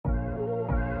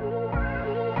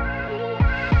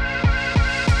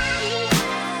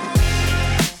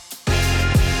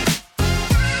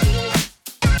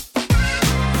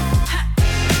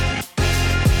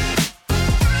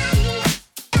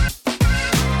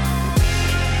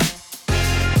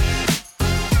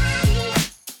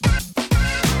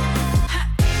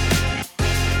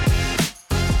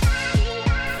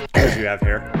have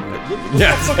hair. Look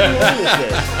how fucking long this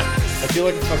is. I feel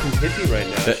like a fucking hippie right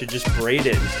now. I should just braid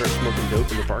it and start smoking dope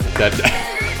in the parking lot.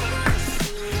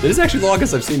 It is actually the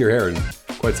longest I've seen your hair in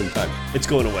quite some time. It's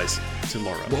going away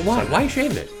tomorrow. Well, why? Why are you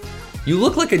shaving it? You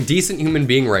look like a decent human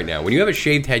being right now. When you have a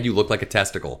shaved head, you look like a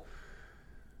testicle.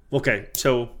 Okay,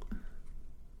 so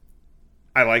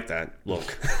I like that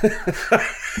look.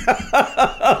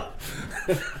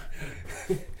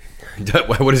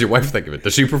 What does your wife think of it?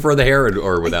 Does she prefer the hair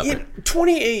or without it?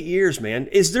 28 years, man.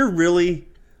 Is there really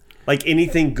like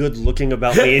anything good looking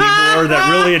about me anymore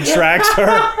that really attracts her?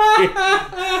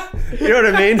 You know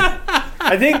what I mean?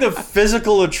 I think the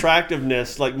physical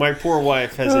attractiveness, like my poor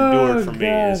wife has endured for me,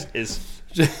 is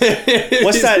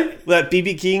what's that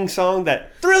BB King song?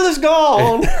 That thrill is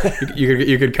gone.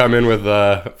 You could come in with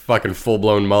a fucking full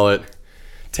blown mullet,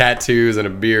 tattoos, and a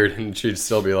beard, and she'd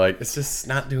still be like, "It's just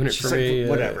not doing it for me."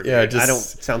 Whatever. Yeah, dude. I don't.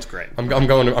 Sounds great. I'm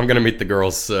gonna meet the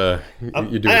girls. You do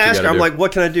what you I asked gotta her, I'm do. like,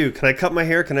 "What can I do? Can I cut my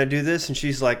hair? Can I do this?" And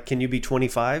she's like, "Can you be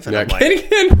 25?" And Yeah, I'm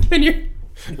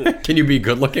like, can you be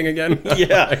good looking again?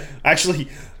 Yeah. Actually,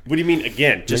 what do you mean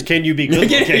again? Just can you be good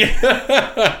looking?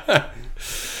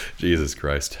 Jesus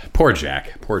Christ. Poor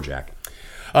Jack.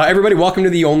 Everybody, welcome to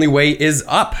The Only Way Is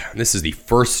Up. This is the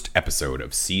first episode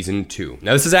of Season 2.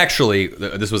 Now, this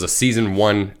was a Season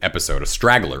 1 episode, a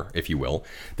straggler, if you will,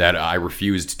 that I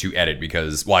refused to edit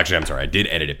because, well, actually, I'm sorry, I did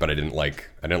edit it, but I didn't like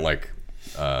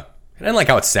how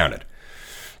it sounded.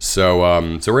 So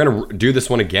we're going to do this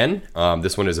one again.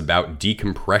 This one is about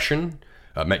decompression,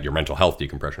 your mental health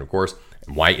decompression, of course,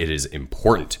 and why it is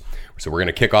important. So we're going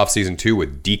to kick off Season 2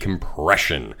 with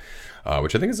decompression,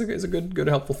 which I think is a good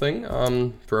helpful thing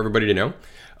for everybody to know.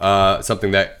 Something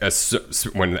that,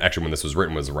 when this was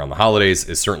written, was around the holidays,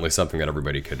 is certainly something that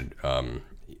everybody could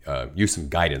use some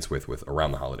guidance with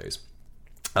around the holidays.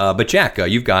 But Jack,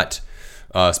 you've got,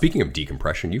 speaking of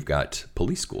decompression, you've got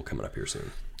police school coming up here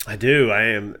soon. I do. I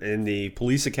am in the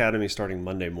police academy starting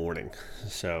Monday morning.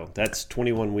 So that's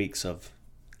 21 weeks of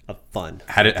fun.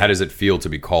 How does it feel to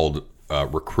be called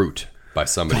recruit by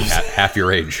somebody half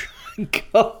your age?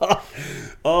 God.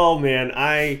 Oh man,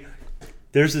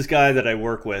 there's this guy that I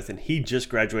work with, and he just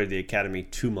graduated the academy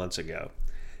 2 months ago,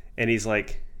 and he's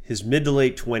like his mid to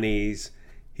late 20s.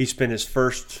 He spent his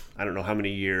first I don't know how many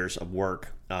years of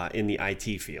work in the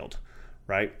IT field,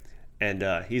 right?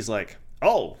 And he's like,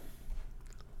 "Oh,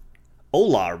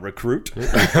 hola, recruit." I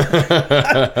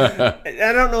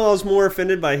don't know. I was more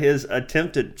offended by his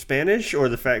attempt at Spanish or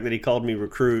the fact that he called me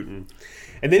recruit, and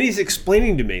then he's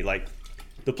explaining to me like.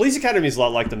 The police academy is a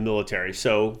lot like the military.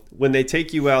 So when they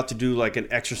take you out to do like an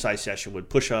exercise session with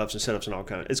push-ups and sit-ups and all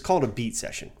kind of, it's called a beat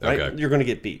session, right? Okay. You're going to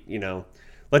get beat,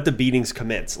 let the beatings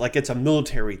commence. Like it's a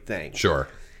military thing. Sure.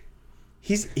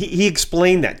 He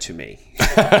explained that to me.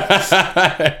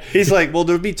 He's like, well,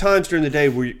 there'll be times during the day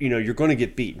where, you're going to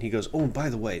get beat. And he goes, oh, by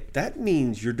the way, that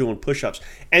means you're doing push-ups.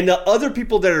 And the other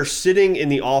people that are sitting in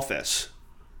the office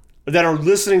that are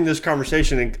listening to this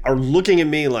conversation and are looking at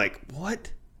me like, what?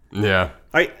 Yeah.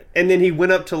 Right, and then he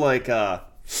went up to like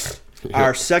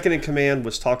our second in command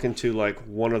was talking to like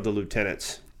one of the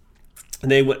lieutenants,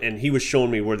 and he was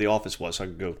showing me where the office was so I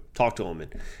could go talk to him.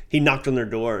 And he knocked on their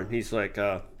door and he's like,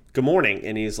 "Good morning,"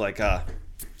 and he's like,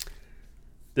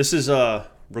 "This is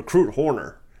Recruit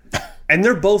Horner," and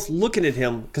they're both looking at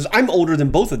him because I'm older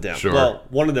than both of them. Sure. Well,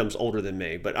 one of them's older than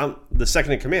me, but I'm the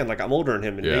second in command. Like I'm older than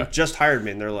him, and they just hired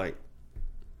me, and they're like.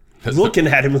 Looking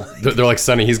at him, they're like,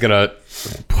 Sonny, he's gonna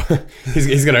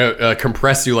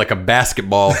compress you like a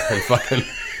basketball and fucking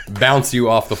bounce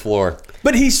you off the floor.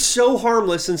 But he's so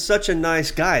harmless and such a nice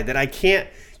guy that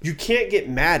you can't get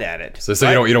mad at it. So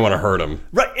right? you don't want to hurt him,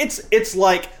 right? It's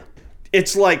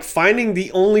like finding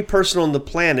the only person on the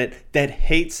planet that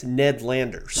hates Ned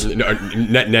Landers.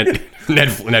 Ned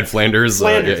Flanders. Flanders,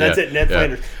 that's it, Ned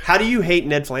Flanders. How do you hate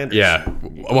Ned Flanders? Yeah,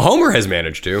 well, Homer has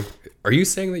managed to. Are you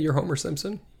saying that you're Homer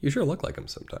Simpson? You sure look like him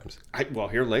sometimes.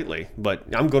 Here lately, but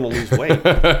I'm going to lose weight.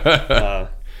 No,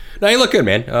 you look good,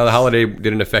 man. The holiday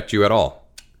didn't affect you at all.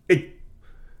 It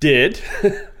did.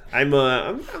 I'm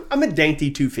a dainty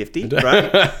 250,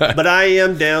 right? But I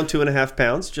am down 2.5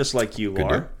 pounds, just like you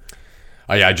good are.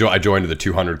 Yeah, I joined the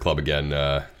 200 club again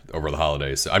over the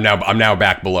holidays. I'm now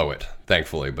back below it,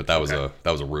 thankfully. But that was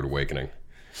a rude awakening.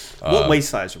 What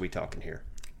waist size are we talking here?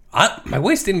 My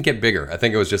waist didn't get bigger. I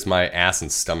think it was just my ass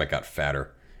and stomach got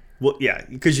fatter. Well, yeah,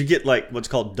 because you get like what's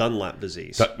called Dunlap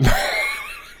disease.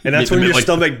 And that's when your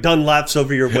stomach Dunlaps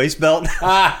over your waist belt.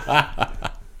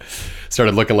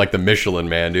 Started looking like the Michelin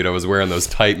Man, dude. I was wearing those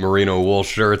tight merino wool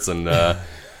shirts and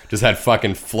Just had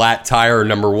fucking flat tire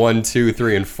number 1, 2,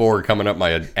 3, and 4 coming up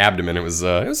my abdomen. It was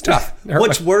tough.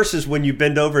 What's worse is when you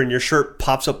bend over and your shirt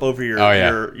pops up over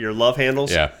your love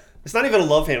handles. Yeah. It's not even a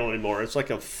love handle anymore. It's like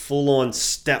a full-on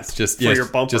step for your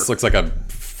bumper. Just looks like a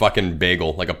fucking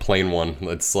bagel, like a plain one.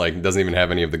 It's like doesn't even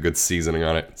have any of the good seasoning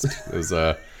on it. It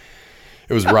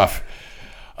was rough.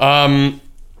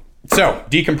 So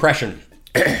decompression.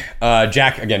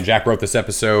 Jack wrote this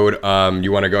episode.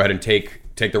 You want to go ahead and take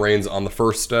the reins on the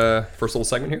first little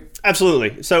segment here?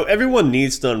 Absolutely. So everyone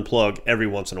needs to unplug every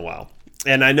once in a while.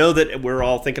 And I know that we're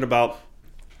all thinking about,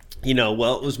 it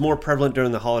was more prevalent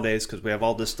during the holidays because we have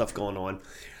all this stuff going on.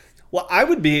 Well, I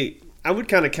would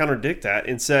kind of contradict that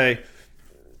and say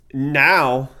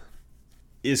now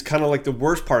is kind of like the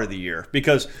worst part of the year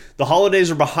because the holidays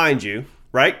are behind you,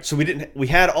 right? So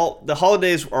the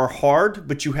holidays are hard,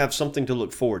 but you have something to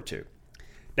look forward to.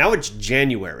 Now it's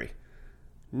January.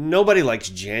 Nobody likes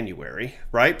January,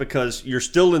 right? Because you're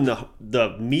still in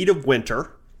the meat of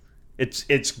winter.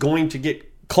 It's going to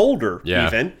get colder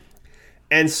even.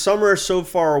 And summer is so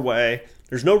far away.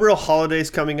 There's no real holidays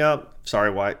coming up.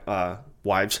 Sorry,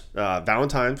 wives.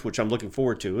 Valentine's, which I'm looking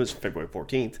forward to, is February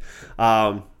 14th.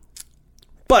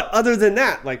 But other than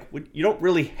that, like you don't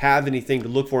really have anything to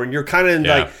look for. And you're kind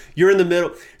of you're in the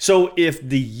middle. So if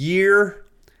the year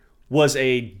was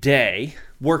a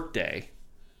work day,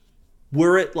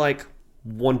 we're at like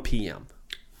 1 p.m.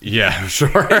 Yeah,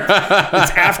 sure.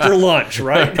 It's after lunch,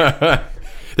 right?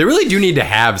 They really do need to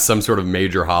have some sort of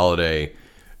major holiday,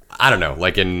 I don't know,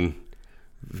 like in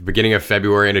the beginning of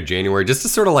February into January, just to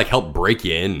sort of like help break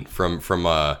you in from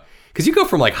because you go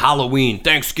from like Halloween,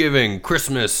 Thanksgiving,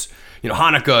 Christmas,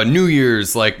 Hanukkah, New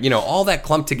Year's, like, all that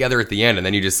clumped together at the end. And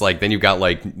then you just then you've got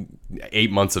like 8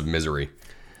 months of misery.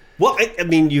 Well, I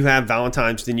mean, you have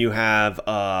Valentine's, then you have,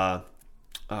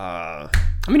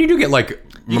 you do get like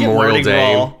Memorial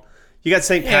Day. You got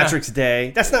St. Patrick's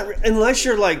Day. That's not unless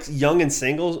you're like young and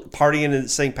single partying in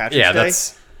St. Patrick's Day.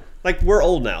 That's like we're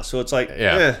old now, so it's like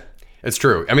It's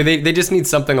true. I mean, they just need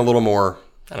something a little more,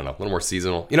 I don't know, a little more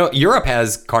seasonal. Europe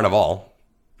has Carnival.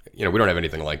 We don't have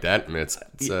anything like that. I mean, it's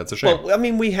a shame. Well, I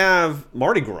mean, we have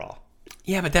Mardi Gras.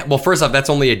 Yeah, but first off, that's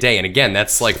only a day, and again,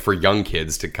 that's like for young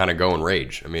kids to kind of go and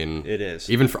rage. I mean, it is.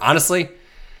 Even for honestly.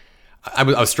 I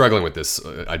was struggling with this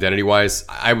identity-wise.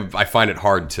 I find it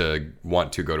hard to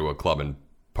want to go to a club and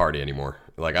party anymore.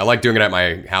 Like, I like doing it at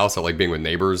my house. I like being with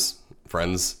neighbors,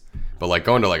 friends. But, like,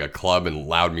 going to, like, a club and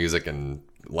loud music and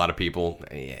a lot of people,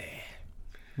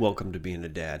 Welcome to being a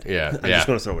dad. Yeah. I'm just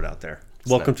going to throw it out there.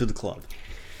 Welcome to the club.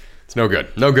 It's no good.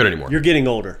 No good anymore. You're getting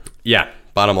older. Yeah,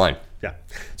 bottom line. Yeah.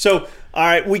 So, all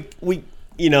right, we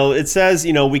it says,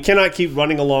 we cannot keep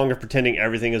running along and pretending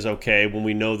everything is okay when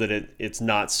we know that it's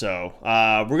not so.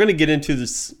 We're going to get into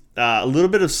this a little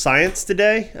bit of science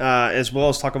today, as well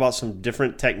as talk about some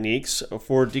different techniques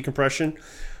for decompression.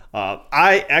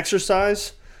 I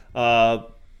exercise,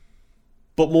 but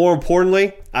more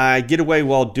importantly, I get away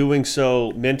while doing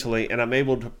so mentally, and I'm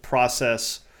able to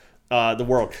process the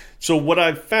world. So what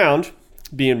I've found,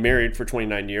 being married for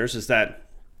 29 years, is that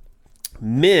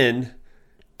men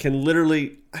can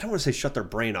literally, I don't want to say shut their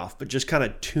brain off, but just kind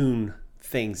of tune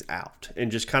things out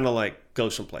and just kind of like go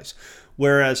someplace.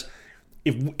 Whereas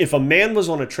if a man was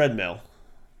on a treadmill,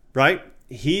 right,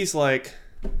 he's like,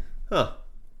 I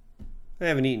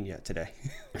haven't eaten yet today,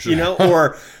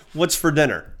 or what's for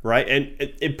dinner, right? And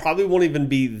it probably won't even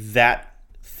be that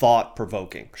thought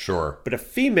provoking. Sure. But a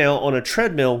female on a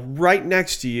treadmill right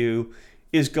next to you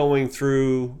is going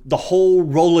through the whole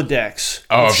Rolodex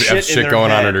of shit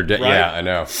going on in her day. Right? Yeah, I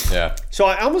know. Yeah. So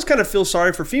I almost kind of feel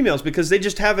sorry for females because they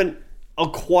just haven't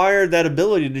acquired that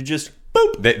ability to just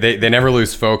boop. They never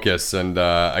lose focus, and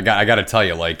I got to tell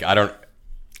you, like, I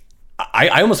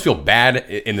almost feel bad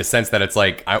in the sense that it's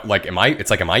like, am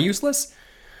I useless?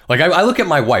 Like, I look at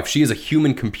my wife. She is a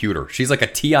human computer. She's like a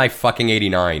TI fucking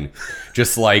 89,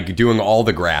 just like doing all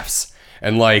the graphs.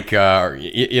 And like, by the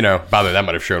way, that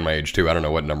might have shown my age too. I don't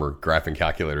know what number graphing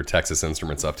calculator Texas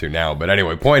Instruments up to now. But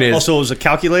anyway, point is. Also, it was a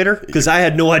calculator? Because I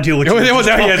had no idea what you were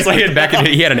talking about. It's like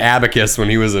he had an abacus when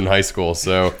he was in high school.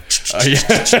 So,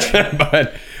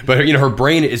 but her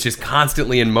brain is just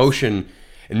constantly in motion.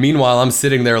 And meanwhile, I'm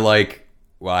sitting there like,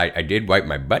 well, I did wipe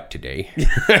my butt today.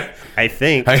 I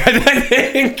think. I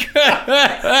think.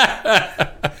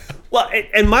 Well,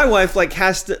 and my wife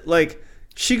has to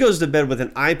she goes to bed with an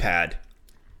iPad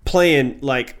playing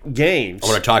games. I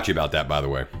want to talk to you about that, by the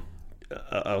way.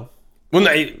 Uh-oh. Well,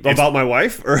 about my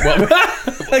wife? Or yeah,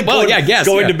 I guess.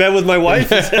 Going to bed with my wife?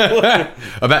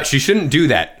 She shouldn't do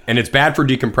that. And it's bad for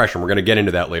decompression. We're going to get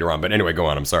into that later on. But anyway, go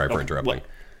on. I'm sorry for interrupting.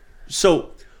 So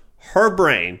her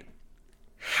brain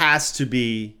has to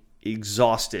be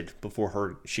exhausted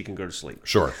before she can go to sleep.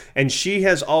 Sure. And she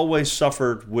has always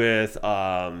suffered with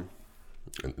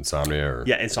insomnia.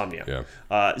 Insomnia.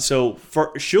 Yeah. So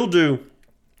she'll do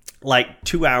like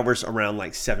 2 hours around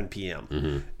like 7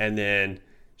 p.m. And then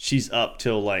she's up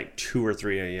till like 2 or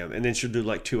 3 a.m. And then she'll do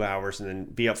like 2 hours and then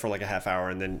be up for like a half hour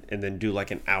and then do like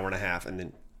an hour and a half and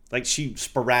then like she's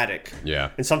sporadic.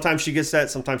 Yeah. And sometimes she gets that,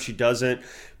 sometimes she doesn't.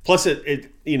 Plus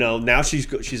it now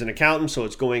she's an accountant, so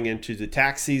it's going into the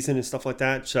tax season and stuff like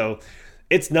that. So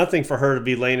it's nothing for her to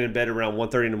be laying in bed around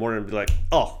 1:30 in the morning and be like,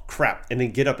 oh, crap, and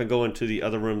then get up and go into the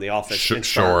other room, the office.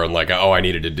 Sure, and like, I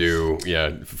needed to do,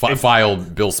 file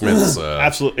Bill Smith's.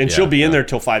 Absolutely, and she'll be in there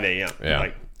till 5 a.m. Yeah.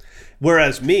 Like,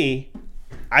 whereas me,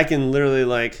 I can literally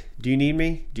like, do you need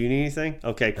me? Do you need anything?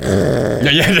 Okay.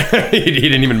 He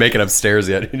didn't even make it upstairs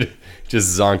yet. He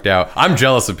just zonked out. I'm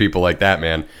jealous of people like that,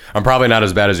 man. I'm probably not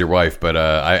as bad as your wife, but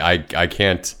I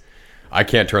can't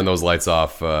turn those lights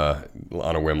off on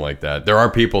a whim like that. There are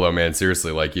people though, man,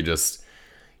 seriously, like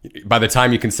by the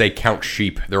time you can say count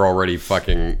sheep, they're already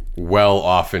fucking well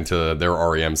off into their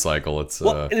REM cycle.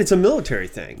 And it's a military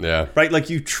thing. Yeah. Right? Like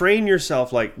you train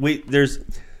yourself like, there's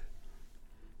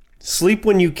sleep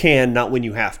when you can, not when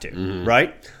you have to,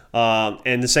 right?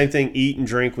 And the same thing, eat and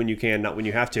drink when you can, not when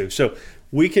you have to. So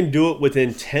we can do it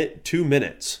within 2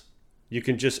 minutes. You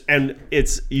can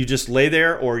you just lay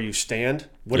there or you stand,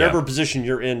 whatever position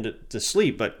you're in to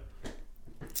sleep. But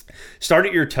start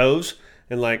at your toes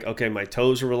and like, okay, my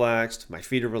toes are relaxed, my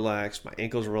feet are relaxed, my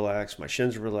ankles are relaxed, my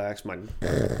shins are relaxed,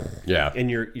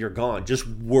 and you're gone. Just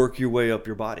work your way up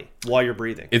your body while you're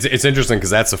breathing. It's interesting because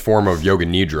that's a form of yoga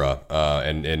nidra,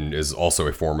 and is also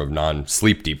a form of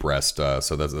non-sleep deep rest.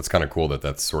 So that's kind of cool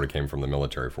that sort of came from the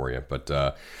military for you.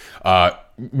 But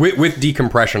with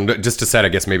decompression, just to set, I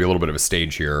guess, maybe a little bit of a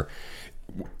stage here,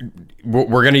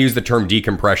 we're going to use the term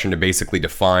decompression to basically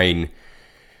define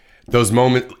those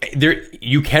moments.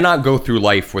 You cannot go through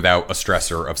life without a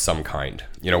stressor of some kind.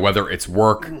 Whether it's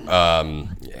work,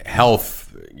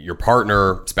 health, your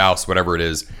partner, spouse, whatever it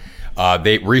is.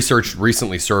 Research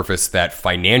recently surfaced that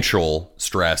financial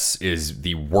stress is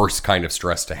the worst kind of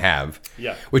stress to have.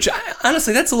 Yeah. Which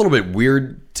honestly, that's a little bit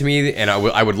weird to me, and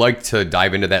I would like to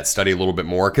dive into that study a little bit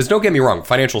more. Because don't get me wrong,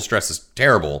 financial stress is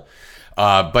terrible.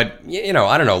 But I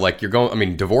don't know. Like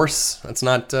divorce. That's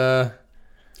not.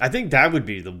 I think that would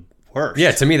be the worst.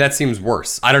 Yeah, to me that seems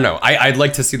worse. I don't know. I'd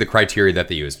like to see the criteria that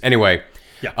they used. Anyway.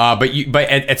 Yeah. But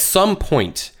at some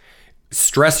point,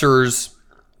 stressors,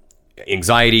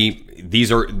 anxiety,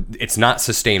 it's not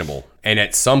sustainable. And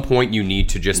at some point you need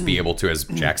to just be able to, as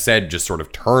Jack said, just sort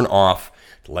of turn off,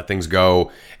 let things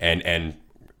go and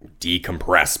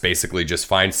decompress, basically just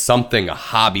find something, a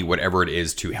hobby, whatever it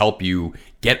is, to help you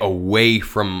get away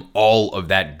from all of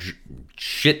that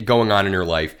shit going on in your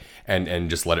life and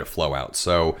just let it flow out.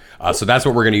 So that's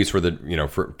what we're going to use for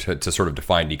to sort of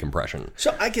define decompression.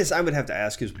 So I guess I would have to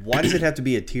ask is, why does it have to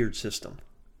be a tiered system?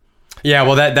 Yeah,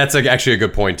 well, that's actually a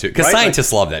good point too, because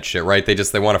scientists love that shit, right?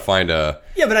 They want to find a.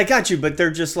 Yeah, but I got you. But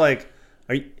they're just like,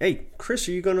 hey, Chris,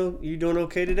 you doing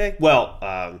okay today?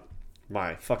 Well,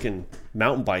 my fucking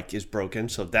mountain bike is broken,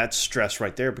 so that's stress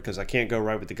right there because I can't go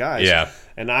ride with the guys. Yeah,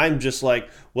 and I'm just like,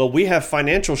 well, we have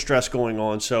financial stress going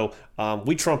on, so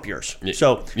we trump yours.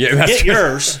 So get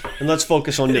yours, and let's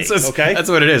focus on me. Okay, that's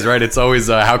what it is, right? It's always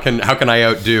how can I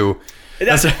outdo.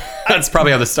 That's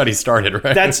probably how the study started,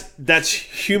 right? That's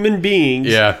human beings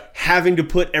having to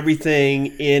put everything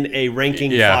in a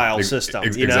ranking file system.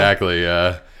 Exactly.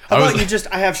 How about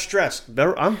I have stress.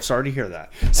 I'm sorry to hear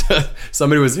that.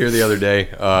 Somebody was here the other day.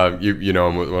 You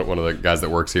know, one of the guys that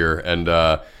works here, and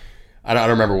I don't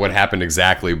remember what happened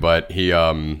exactly, but he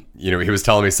he was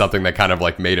telling me something that kind of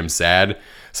like made him sad.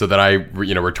 So that I,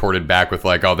 retorted back with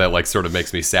like, oh, that like sort of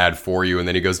makes me sad for you. And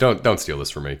then he goes, don't steal this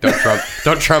from me.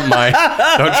 Don't trump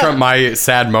my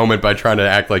sad moment by trying to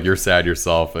act like you're sad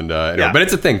yourself. And but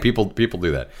it's a thing. People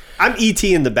do that. I'm ET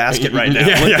in the basket right now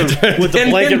with the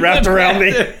blanket wrapped around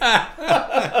me.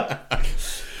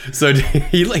 So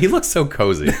he looks so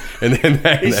cozy. And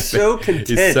then he's so content.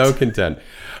 He's so content.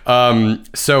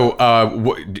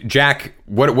 Jack,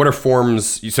 what are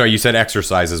forms? So you said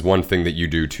exercise is one thing that you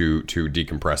do to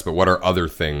decompress, but what are other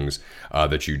things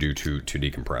that you do to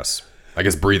decompress? I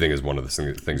guess breathing is one of the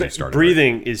things you started.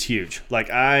 Breathing is huge. Like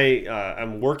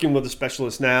I'm working with a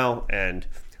specialist now and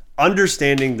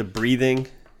understanding the breathing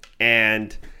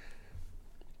and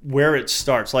where it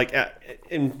starts. Like,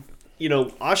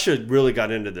 Asha really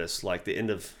got into this like the end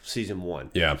of season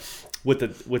 1. Yeah. With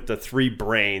the 3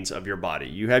 brains of your body.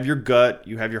 You have your gut,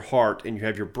 you have your heart, and you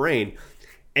have your brain,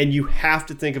 and you have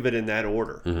to think of it in that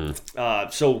order.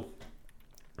 Mm-hmm.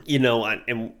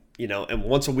 And and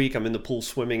once a week I'm in the pool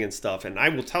swimming and stuff. And I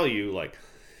will tell you, like,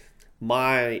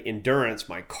 my endurance,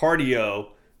 my cardio,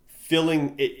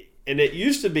 feeling it, and it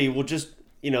used to be, well, just,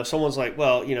 someone's like,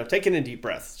 well, take in a deep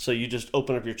breath. So you just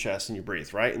open up your chest and you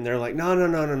breathe, right? And they're like, no.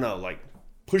 Like,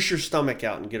 push your stomach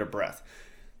out and get a breath.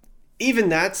 Even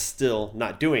that's still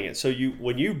not doing it. So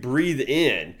when you breathe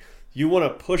in, you want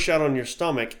to push out on your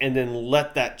stomach and then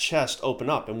let that chest open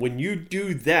up. And when you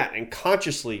do that and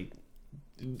consciously,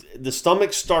 the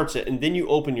stomach starts it and then you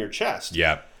open your chest.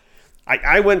 Yeah.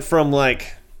 I went from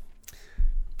like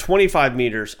 25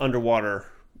 meters underwater,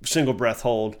 single breath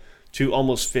hold, to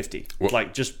almost 50.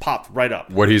 Like, just popped right up.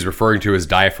 What he's referring to is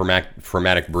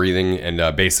diaphragmatic breathing,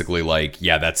 and basically, like,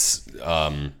 yeah, that's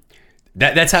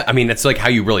that's how, that's like how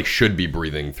you really should be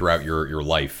breathing throughout your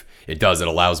life. It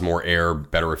allows more air,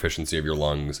 better efficiency of your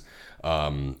lungs,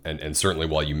 and certainly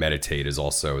while you meditate it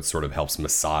sort of helps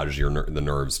massage the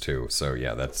nerves too. So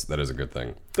yeah, that is a good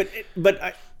thing.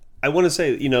 But I want to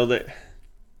say, that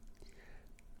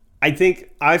I think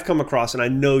I've come across, and I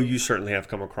know you certainly have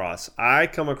come across,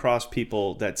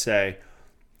 people that say,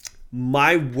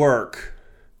 my work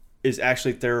is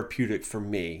actually therapeutic for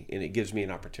me, and it gives me an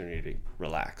opportunity to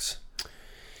relax.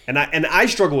 And I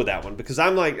struggle with that one, because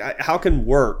I'm like, how can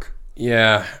work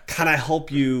kind of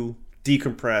help you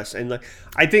decompress? And like,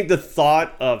 I think the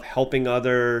thought of helping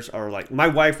others, or like my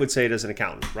wife would say it as an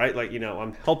accountant, right? Like,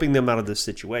 I'm helping them out of this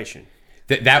situation.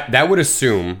 That would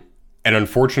assume, and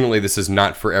unfortunately this is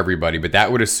not for everybody, but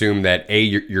that would assume that A,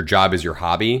 your job is your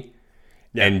hobby,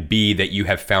 and B, that you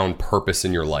have found purpose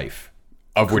in your life,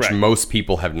 of Correct. which most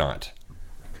people have not.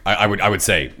 I would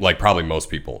say, like, probably most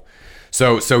people.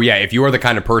 So yeah, if you are the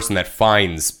kind of person that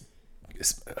finds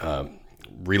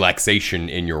relaxation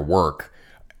in your work,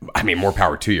 more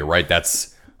power to you, right?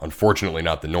 That's unfortunately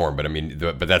not the norm, but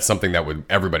but that's something that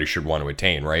everybody should want to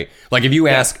attain, right? Like, if you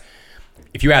asked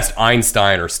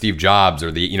Einstein or Steve Jobs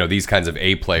or these kinds of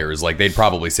A players, like, they'd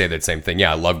probably say that same thing.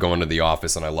 Yeah, I love going to the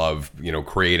office, and I love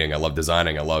creating, I love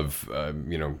designing, I love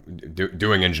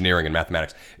doing engineering and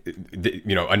mathematics. A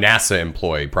NASA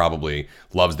employee probably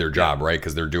loves their job, right?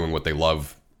 Because they're doing what they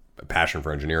love, a passion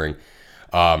for engineering.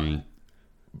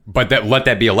 But let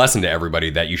that be a lesson to everybody,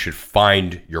 that you should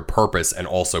find your purpose and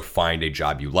also find a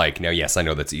job you like. Now, yes, I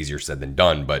know that's easier said than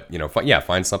done, but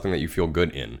find something that you feel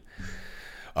good in.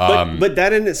 But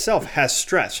that in itself has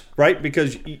stress, right?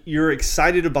 Because you're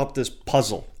excited about this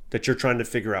puzzle that you're trying to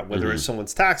figure out, whether it's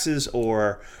someone's taxes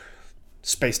or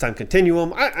space-time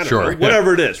continuum. I don't know,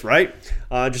 whatever it is, right?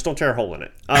 Just don't tear a hole in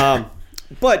it.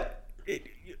 But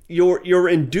you're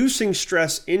inducing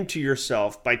stress into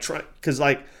yourself by trying, because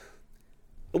like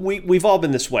we've all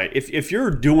been this way. If you're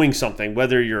doing something,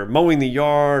 whether you're mowing the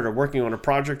yard or working on a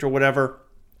project or whatever,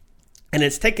 and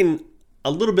it's taking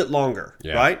a little bit longer,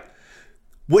 right?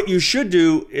 What you should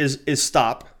do is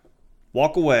stop,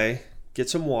 walk away, get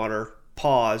some water,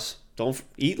 pause, don't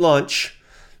eat lunch,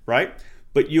 right?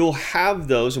 But you'll have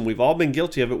those, and we've all been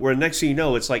guilty of it, where next thing you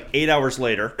know, it's like 8 hours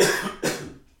later.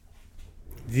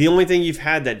 The only thing you've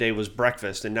had that day was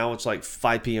breakfast, and now it's like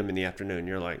 5 p.m. in the afternoon.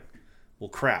 You're like, well,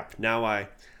 crap. Now I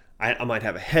might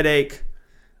have a headache.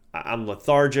 I'm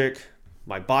lethargic.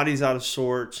 My body's out of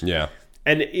sorts. Yeah.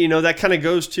 And, that kind of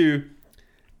goes to,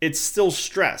 it's still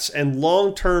stress, and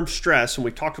long-term stress, and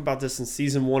we talked about this in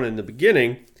season 1 in the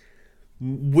beginning,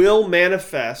 will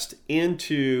manifest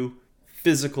into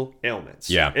physical ailments.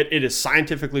 Yeah. It is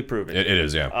scientifically proven. It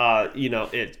is, yeah.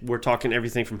 We're talking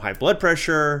everything from high blood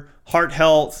pressure, heart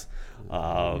health.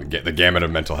 The gamut of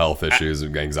mental health issues,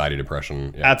 anxiety,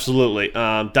 depression. Yeah. Absolutely.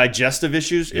 Digestive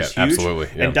issues is huge. Absolutely.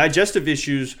 Yeah. And digestive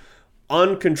issues,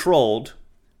 uncontrolled,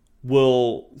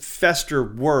 will fester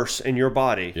worse in your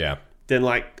body. Yeah.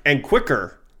 And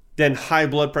quicker than high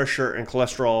blood pressure and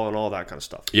cholesterol and all that kind of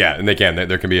stuff. Yeah, and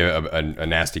there can be a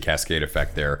nasty cascade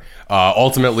effect there.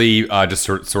 Ultimately, just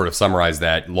sort of summarize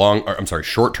that,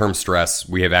 short-term stress,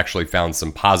 we have actually found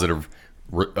some positive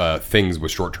things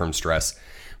with short-term stress.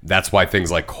 That's why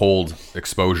things like cold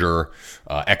exposure,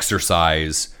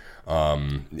 exercise,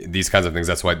 these kinds of things,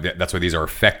 that's why these are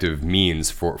effective means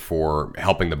for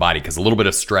helping the body, because a little bit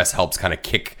of stress helps kind of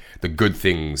kick the good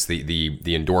things, the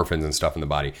endorphins and stuff in the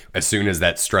body. As soon as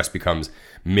that stress becomes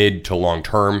mid to long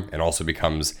term and also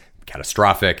becomes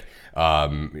catastrophic,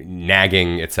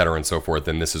 nagging, et cetera, and so forth,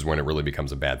 then this is when it really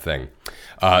becomes a bad thing.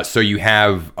 So you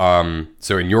have,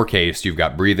 so in your case, you've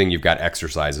got breathing, you've got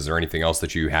exercise. Is there anything else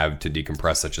that you have to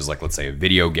decompress, such as like, let's say, a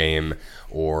video game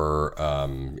or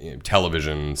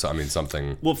television? So, I mean,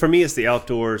 something. Well, for me, it's the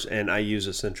outdoors, and I use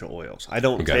essential oils. I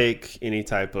don't take any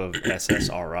type of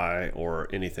SSRI or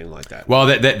anything like that. Well,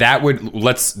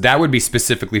 that would be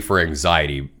specifically for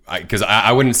anxiety, because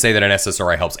I wouldn't say that an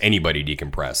SSRI helps anybody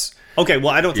decompress. Okay, well,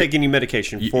 I don't take any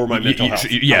medication for my mental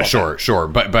health. Yeah, sure.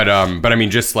 But I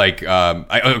mean, just like,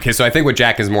 okay, so I think what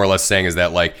Jack is more or less saying is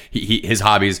that, like, his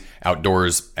hobbies,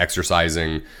 outdoors,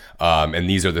 exercising, and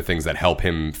these are the things that help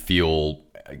him feel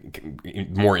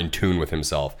more in tune with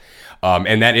himself.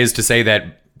 And that is to say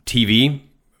that TV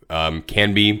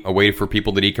can be a way for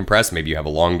people to decompress. Maybe you have a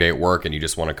long day at work and you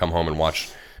just want to come home and watch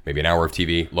maybe an hour of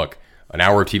TV. Look, an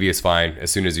hour of TV is fine.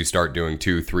 As soon as you start doing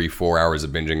 2, 3, 4 hours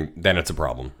of binging, then it's a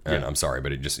problem. And I'm sorry,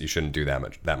 but you shouldn't do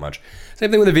that much.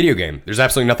 Same thing with a video game. There's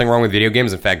absolutely nothing wrong with video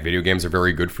games. In fact, video games are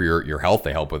very good for your health.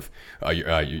 They help with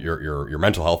your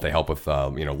mental health. They help with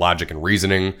logic and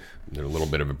reasoning. There's a little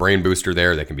bit of a brain booster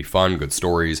there. They can be fun, good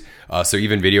stories. So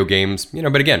even video games,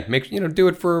 but again, do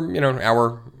it for an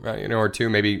hour, or two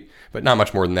maybe, but not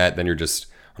much more than that. Then you're just,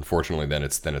 unfortunately, then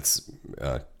it's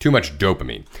too much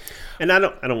dopamine. And I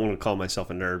don't want to call myself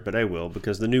a nerd, but I will,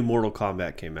 because the new Mortal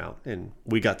Kombat came out, and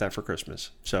we got that for Christmas.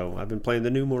 So I've been playing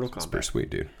the new Mortal Kombat. It's pretty sweet,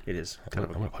 dude. It is. I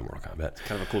want to play Mortal Kombat. It's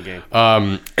kind of a cool game.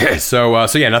 So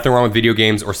yeah, nothing wrong with video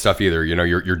games or stuff either.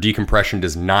 Your decompression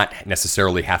does not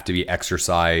necessarily have to be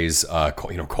exercise,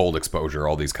 cold exposure,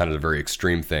 all these kind of very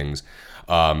extreme things.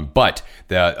 But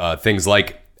the things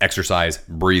like exercise,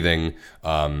 breathing,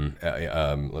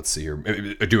 let's see here,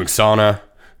 doing sauna,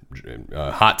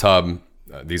 hot tub.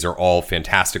 These are all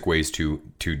fantastic ways to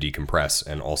decompress,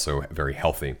 and also very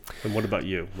healthy. And what about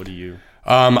you? What do you?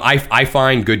 I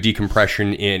find good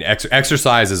decompression in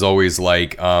exercise is always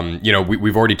like,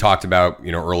 we've already talked about,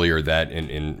 earlier that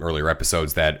in earlier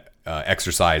episodes that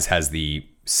exercise has the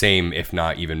same, if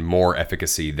not even more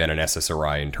efficacy than an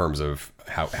SSRI in terms of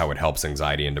how it helps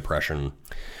anxiety and depression.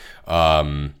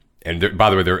 And by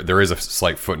the way, there is a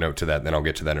slight footnote to that, and then I'll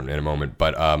get to that in a moment.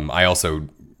 But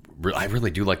I really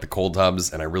do like the cold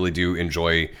tubs, and I really do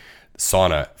enjoy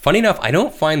sauna. Funny enough, I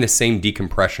don't find the same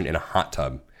decompression in a hot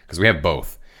tub, because we have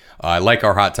both. I like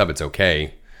our hot tub. It's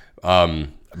okay.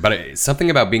 But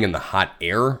something about being in the hot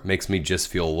air makes me just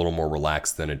feel a little more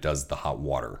relaxed than it does the hot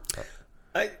water.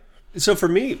 So for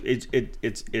me,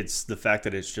 it's the fact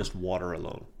that it's just water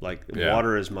alone. Like,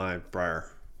 water is my briar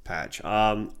patch.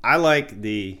 I like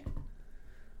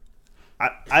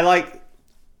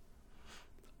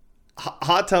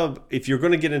hot tub. If you're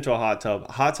going to get into a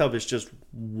hot tub is just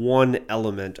one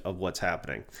element of what's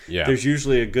happening. Yeah. There's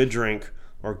usually a good drink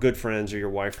or good friends or your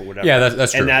wife or whatever. Yeah,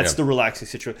 that's true. And that's the relaxing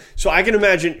situation. So I can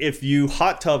imagine if you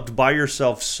hot tubbed by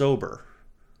yourself sober,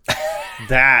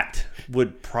 that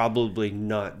would probably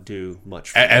not do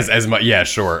much for as much. Yeah,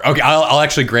 sure. Okay, I'll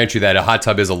actually grant you that a hot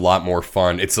tub is a lot more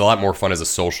fun. It's a lot more fun as a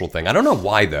social thing. I don't know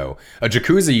why though. A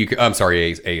jacuzzi,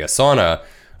 a sauna,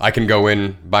 I can go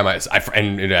in by myself,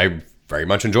 and I very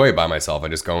much enjoy it by myself. I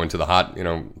just go into the hot,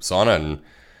 sauna, and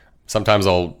sometimes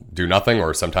I'll do nothing,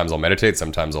 or sometimes I'll meditate,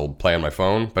 sometimes I'll play on my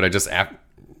phone. But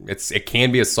it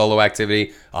can be a solo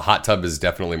activity. A hot tub is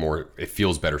definitely more. It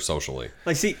feels better socially.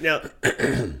 Like, see now,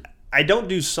 I don't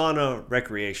do sauna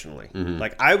recreationally. Mm-hmm.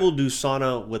 Like, I will do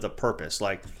sauna with a purpose.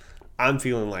 Like, I'm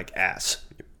feeling like ass.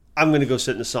 I'm gonna go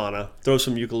sit in the sauna, throw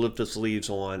some eucalyptus leaves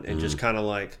on, and just kind of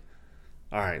like,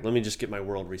 all right, let me just get my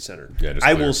world recentered. Yeah,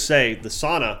 I will say the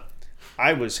sauna.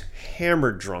 I was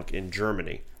hammered drunk in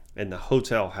Germany, and the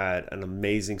hotel had an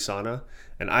amazing sauna,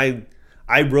 and I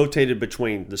rotated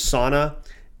between the sauna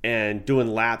and doing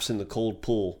laps in the cold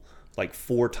pool like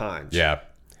 4 times. Yeah.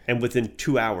 And within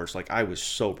 2 hours, like, I was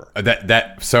sober.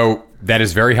 So that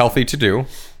is very healthy to do.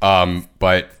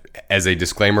 But as a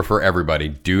disclaimer for everybody,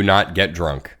 do not get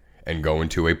drunk and go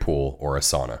into a pool or a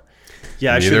sauna.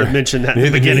 Yeah, I should have mentioned that in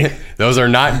the beginning. Those are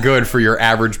not good for your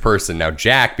average person. Now,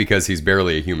 Jack, because he's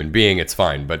barely a human being, it's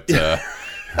fine. But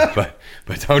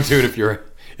but don't do it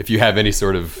if you have any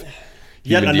sort of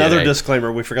yet another DNA.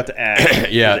 Disclaimer we forgot to add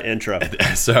to the intro.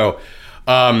 So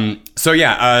and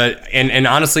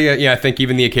honestly, I think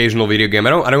even the occasional video game.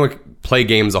 I don't play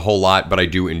games a whole lot, but I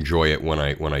do enjoy it when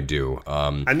I do.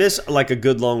 I miss like a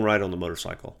good long ride on the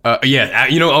motorcycle.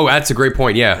 That's a great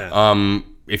point. Yeah.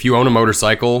 If you own a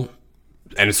motorcycle.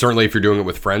 And certainly if you're doing it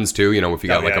with friends too, if you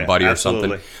got a buddy or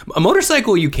something. A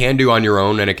motorcycle you can do on your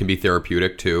own, and it can be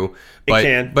therapeutic too. But, it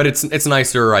can. But it's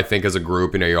nicer, I think, as a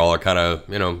group. You all are kind of,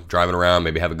 driving around,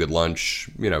 maybe have a good lunch,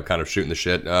 kind of shooting the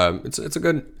shit. It's a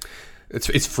good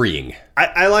It's freeing.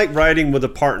 I like riding with a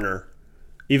partner,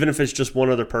 even if it's just one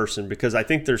other person, because I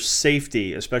think there's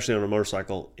safety, especially on a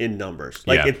motorcycle, in numbers.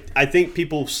 I think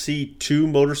people see two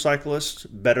motorcyclists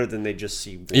better than they just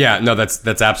see one. Yeah, no,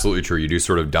 that's absolutely true. You do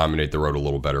sort of dominate the road a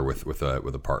little better with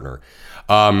a partner.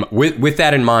 With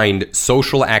that in mind,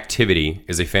 social activity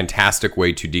is a fantastic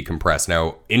way to decompress.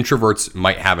 Now, introverts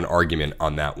might have an argument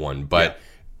on that one, but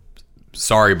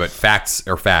sorry, but facts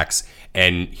are facts,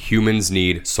 and humans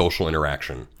need social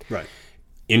interaction. Right.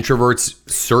 Introverts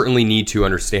certainly need to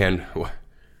understand.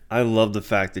 I love the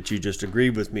fact that you just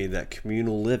agreed with me that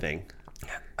communal living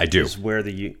I do. is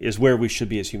where we should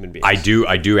be as human beings. I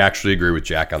do actually agree with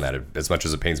Jack on that, as much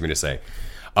as it pains me to say.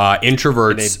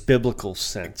 Introverts, in a biblical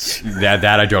sense. That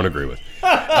I don't agree with.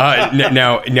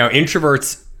 Now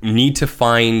introverts need to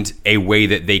find a way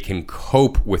that they can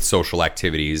cope with social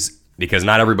activities, because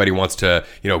not everybody wants to,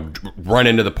 run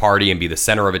into the party and be the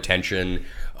center of attention.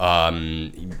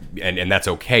 And that's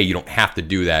okay. You don't have to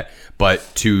do that, but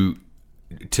to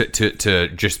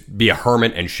just be a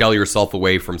hermit and shell yourself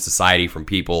away from society, from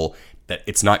people, that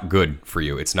it's not good for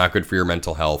you. It's not good for your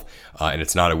mental health, and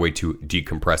it's not a way to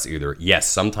decompress either. Yes,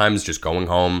 sometimes just going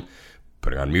home,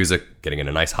 putting on music, getting in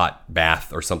a nice hot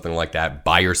bath or something like that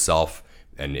by yourself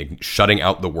and shutting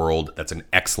out the world, that's an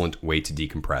excellent way to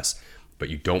decompress, but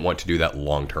you don't want to do that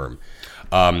long term.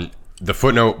 The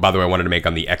footnote, by the way, I wanted to make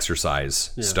on the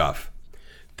exercise stuff.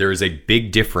 There is a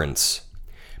big difference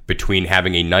between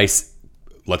having a nice,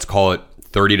 let's call it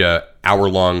 30 to hour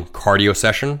long cardio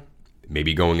session,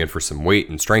 maybe going in for some weight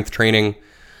and strength training,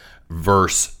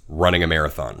 versus running a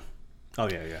marathon. Oh,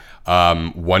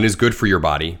 yeah. One is good for your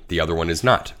body. The other one is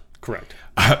not. Correct.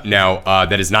 Now,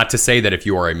 that is not to say that if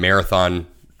you are a marathon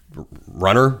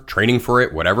runner, training for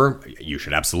it, whatever, you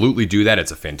should absolutely do that.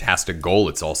 It's a fantastic goal.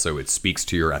 It speaks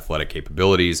to your athletic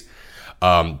capabilities.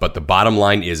 But the bottom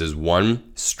line is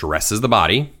one stresses the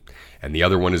body, and the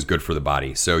other one is good for the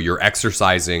body. So you're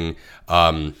exercising.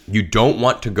 You don't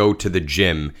want to go to the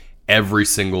gym every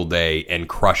single day and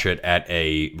crush it at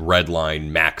a red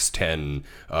line max 10.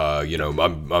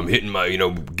 I'm hitting my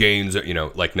gains.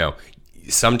 No.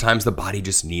 Sometimes the body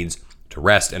just needs to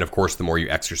rest, and of course, the more you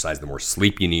exercise, the more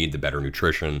sleep you need, the better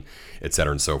nutrition, et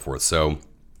cetera, and so forth. So,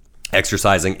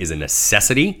 exercising is a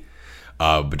necessity,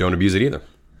 but don't abuse it either.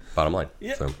 Bottom line.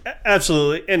 Yeah,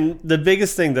 absolutely. And the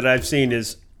biggest thing that I've seen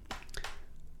is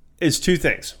two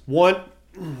things. One,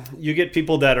 you get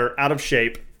people that are out of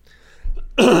shape,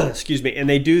 excuse me, and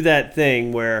they do that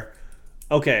thing where,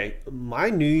 okay, my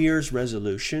New Year's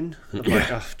resolution, I'm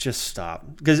like, oh, just stop.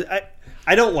 Because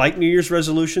I don't like New Year's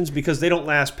resolutions because they don't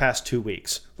last past 2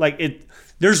 weeks.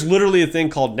 There's literally a thing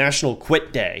called National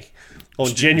Quit Day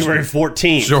on January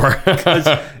 14th. Sure. Because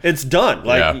it's done.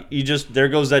 There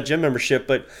goes that gym membership.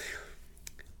 But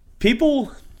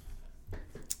people,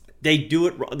 they do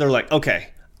it. They're like, okay,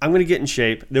 I'm going to get in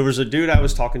shape. There was a dude I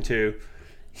was talking to.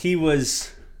 He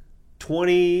was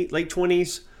late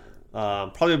 20s,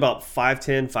 probably about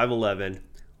 5'10", 5'11",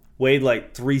 weighed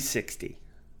like 360.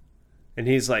 And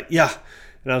he's like, yeah.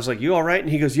 And I was like, you all right? And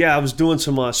he goes, yeah, I was doing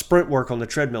some sprint work on the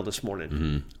treadmill this morning.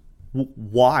 Mm-hmm.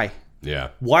 Why? Yeah.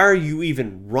 Why are you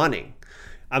even running?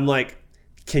 I'm like,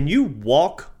 can you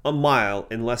walk a mile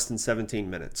in less than 17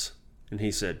 minutes? And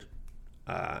he said,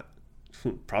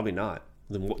 probably not.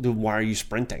 Then why are you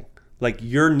sprinting? Like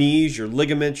your knees, your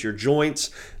ligaments, your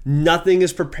joints, nothing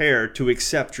is prepared to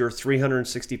accept your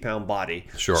 360-pound body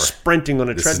sprinting on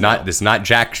a treadmill. This is not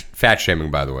Jack fat shaming,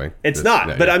 by the way. It's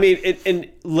not. But I mean, and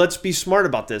let's be smart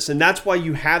about this. And that's why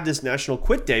you have this National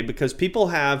Quit Day, because people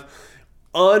have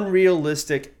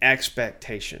unrealistic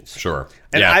expectations. Sure.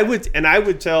 And I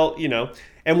would tell,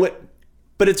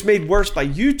 but it's made worse by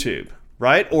YouTube.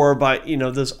 Right? Or by,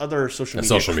 those other social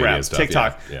media stuff,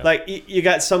 TikTok. Yeah. Like you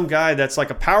got some guy that's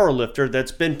like a power lifter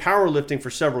that's been powerlifting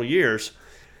for several years,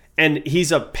 and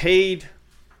he's a paid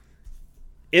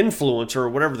influencer or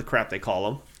whatever the crap they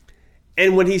call him.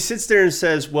 And when he sits there and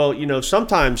says, well,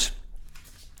 sometimes,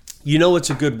 it's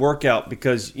a good workout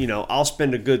because, I'll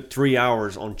spend a good 3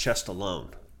 hours on chest alone.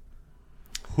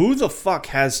 Who the fuck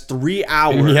has 3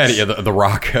 hours the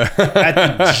Rock at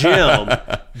the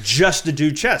gym just to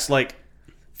do chest? Like,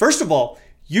 first of all,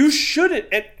 you shouldn't.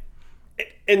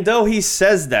 And though he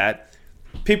says that,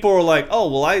 people are like,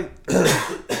 oh, well,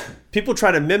 people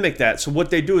try to mimic that. So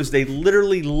what they do is they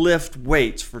literally lift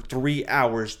weights for 3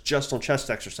 hours just on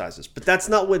chest exercises. But that's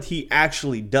not what he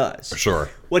actually does. Sure.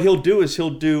 What he'll do is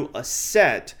he'll do a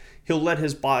set. He'll let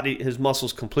his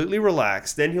muscles completely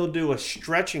relax. Then he'll do a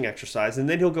stretching exercise. And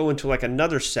then he'll go into like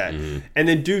another set. Mm-hmm. And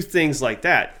then do things like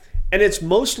that. And it's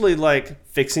mostly like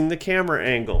fixing the camera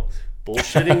angle,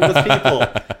 bullshitting with people.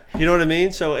 You know what I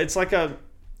mean? So it's like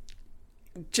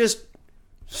just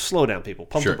slow down, people.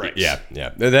 Pump the brakes. Yeah.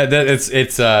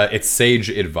 It's sage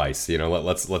advice. You know,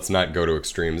 let's not go to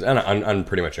extremes on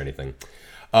pretty much anything.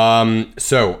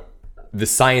 So the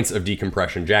science of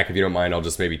decompression, Jack, if you don't mind, I'll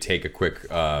just maybe take a quick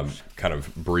kind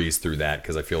of breeze through that,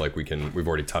 because I feel like we've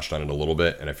already touched on it a little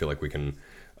bit, and I feel like we can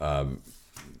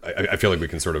I feel like we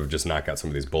can sort of just knock out some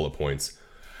of these bullet points.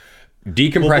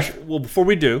 Decompression. Well, before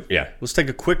we do, yeah, let's take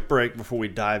a quick break before we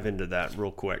dive into that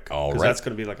real quick. All right. Because that's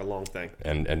going to be like a long thing.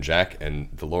 And Jack, and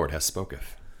the Lord has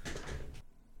spoketh.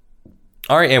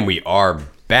 All right, and we are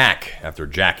back after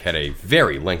Jack had a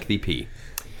very lengthy pee.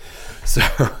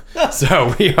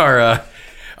 So we are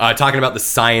talking about the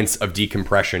science of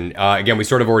decompression. Again, we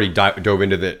sort of already dove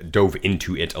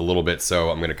into it a little bit, so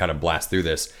I'm going to kind of blast through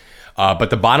this. But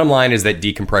the bottom line is that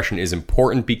decompression is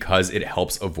important because it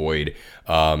helps avoid,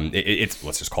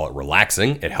 let's just call it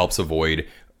relaxing. It helps avoid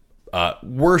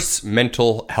worse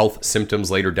mental health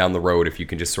symptoms later down the road if you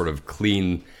can just sort of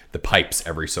clean the pipes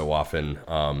every so often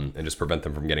and just prevent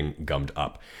them from getting gummed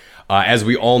up. As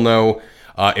we all know,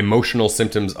 emotional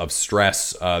symptoms of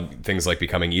stress, things like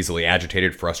becoming easily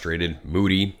agitated, frustrated,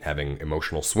 moody, having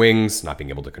emotional swings, not being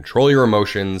able to control your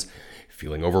emotions,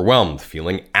 feeling overwhelmed,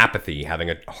 feeling apathy, having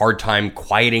a hard time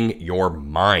quieting your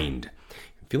mind,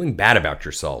 feeling bad about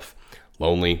yourself,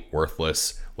 lonely,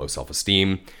 worthless, low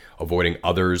self-esteem, avoiding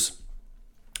others.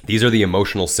 These are the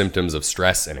emotional symptoms of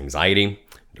stress and anxiety,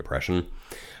 depression.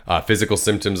 Physical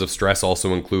symptoms of stress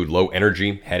also include low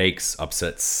energy, headaches,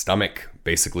 upset stomach,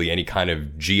 basically any kind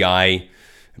of GI,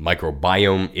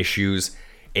 microbiome issues,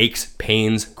 aches,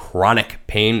 pains, chronic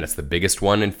pain. That's the biggest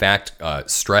one, in fact.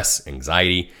 Stress,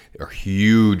 anxiety are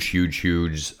huge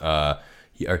instigators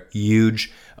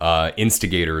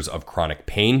of chronic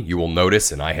pain. You will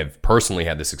notice, and I have personally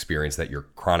had this experience, that your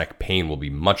chronic pain will be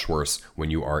much worse when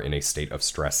you are in a state of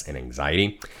stress and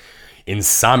anxiety.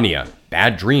 Insomnia,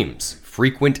 bad dreams,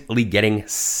 frequently getting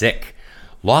sick,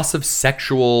 loss of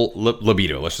sexual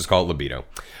libido, let's just call it libido,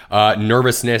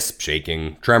 nervousness,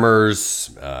 shaking,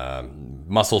 tremors,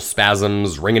 muscle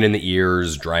spasms, ringing in the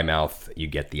ears, dry mouth, you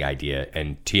get the idea.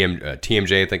 And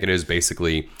TMJ, I think it is,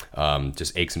 basically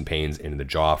just aches and pains in the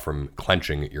jaw from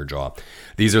clenching your jaw.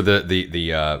 These are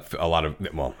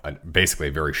basically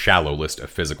a very shallow list of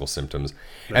physical symptoms.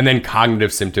 Right. And then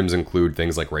cognitive symptoms include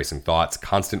things like racing thoughts,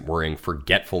 constant worrying,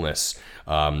 forgetfulness,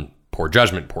 poor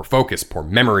judgment, poor focus, poor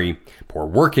memory, poor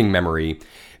working memory,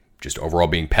 just overall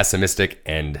being pessimistic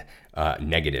and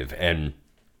negative. And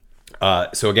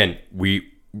so again, we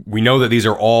know that these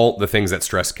are all the things that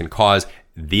stress can cause.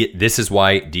 This is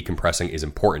why decompressing is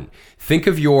important. Think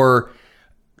of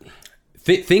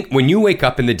think when you wake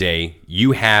up in the day,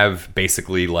 you have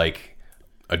basically like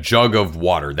a jug of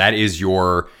water. That is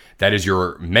your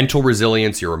mental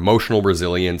resilience, your emotional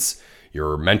resilience,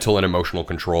 your mental and emotional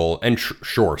control. And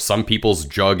sure, some people's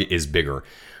jug is bigger,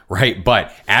 right?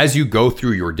 But as you go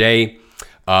through your day,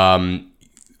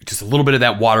 just a little bit of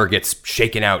that water gets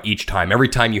shaken out each time. Every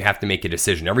time you have to make a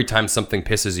decision, every time something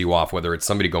pisses you off, whether it's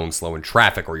somebody going slow in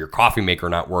traffic or your coffee maker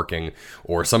not working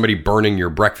or somebody burning your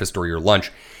breakfast or your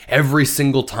lunch, every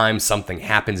single time something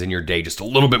happens in your day, just a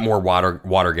little bit more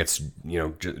water gets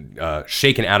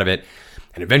shaken out of it.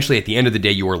 And eventually at the end of the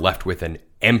day, you are left with an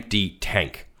empty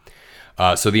tank.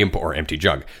 Or empty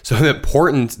jug. So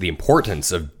the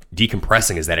importance of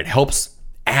decompressing is that it helps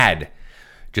add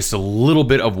just a little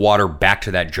bit of water back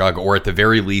to that jug, or at the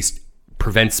very least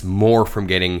prevents more from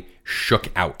getting shook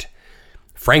out.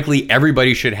 Frankly,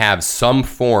 everybody should have some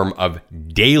form of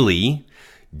daily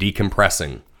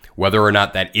decompressing, whether or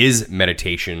not that is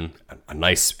meditation, a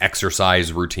nice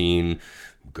exercise routine,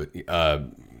 good,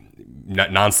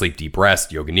 non-sleep deep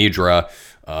rest, yoga nidra,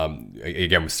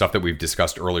 again, stuff that we've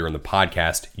discussed earlier in the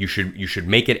podcast. You should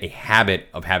make it a habit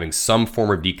of having some form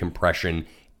of decompression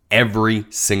every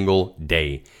single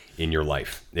day in your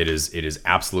life. It is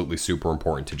absolutely super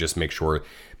important to just make sure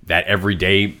that every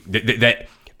day that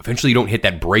eventually you don't hit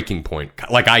that breaking point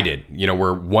like I did,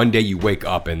 where one day you wake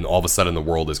up and all of a sudden the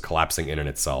world is collapsing in on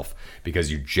itself because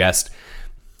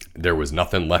there was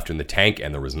nothing left in the tank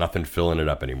and there was nothing filling it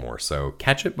up anymore. So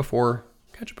catch it before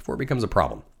it becomes a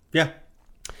problem. Yeah.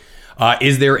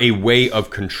 Is there a way of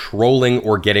controlling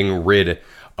or getting rid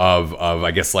of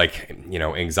I guess, like,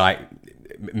 anxiety,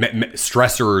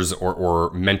 stressors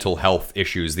or mental health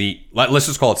issues? Let's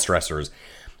just call it stressors.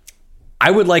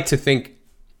 I would like to think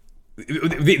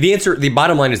the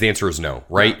bottom line is the answer is no,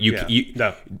 right?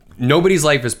 No. Nobody's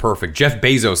life is perfect. Jeff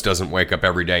Bezos doesn't wake up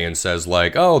every day and says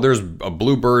like, "Oh, there's a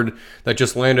bluebird that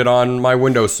just landed on my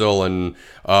windowsill," and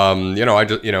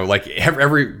like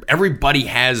everybody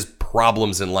has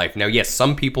problems in life. Now, yes,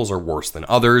 some people's are worse than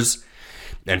others.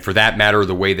 And for that matter,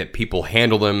 the way that people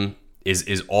handle them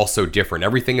is also different.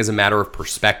 Everything is a matter of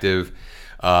perspective,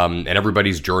 and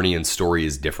everybody's journey and story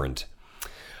is different.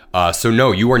 So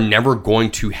no, you are never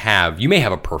going to you may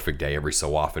have a perfect day every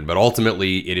so often, but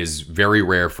ultimately it is very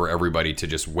rare for everybody to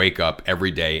just wake up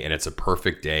every day and it's a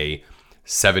perfect day,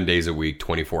 7 days a week,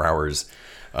 24 hours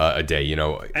a day, you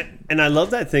know. And I love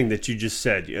that thing that you just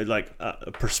said, like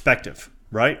perspective,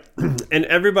 right? And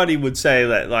everybody would say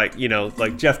that, like, you know,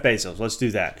 like Jeff Bezos, let's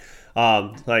do that.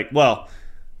 Like, well,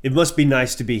 it must be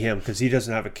nice to be him because he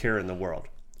doesn't have a care in the world.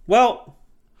 Well,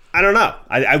 I don't know.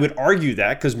 I would argue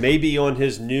that because maybe on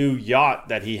his new yacht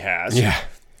that he has,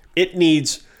 it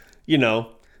needs, you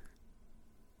know,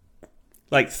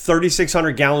 like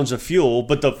 3,600 gallons of fuel,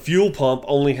 but the fuel pump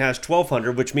only has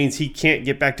 1,200, which means he can't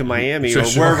get back to Miami or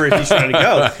wherever he's trying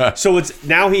to go. So it's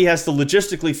now he has to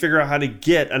logistically figure out how to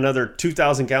get another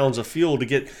 2,000 gallons of fuel to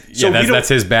get. So that's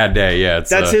his bad day. Yeah,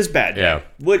 that's his bad day. Yeah.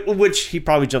 Which he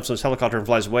probably jumps on his helicopter and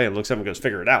flies away and looks up and goes,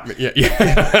 figure it out.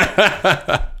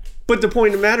 Yeah. But the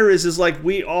point of the matter is like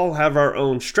we all have our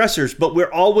own stressors, but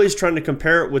we're always trying to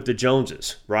compare it with the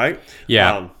Joneses, right?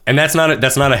 Yeah, and that's not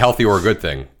a healthy or a good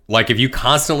thing. Like if you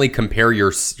constantly compare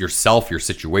yourself, your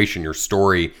situation, your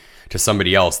story to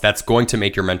somebody else, that's going to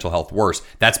make your mental health worse.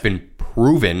 That's been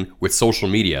proven with social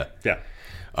media. Yeah.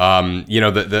 You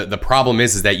know, the problem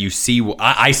is that you see,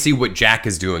 I see what Jack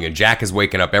is doing, and Jack is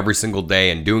waking up every single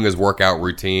day and doing his workout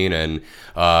routine, and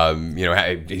you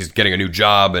know, he's getting a new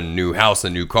job and new house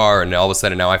and new car, and all of a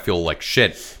sudden now I feel like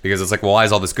shit because it's like, well, why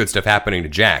is all this good stuff happening to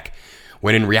Jack?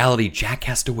 When in reality, Jack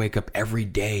has to wake up every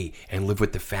day and live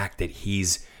with the fact that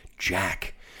he's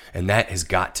Jack. And that has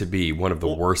got to be one of the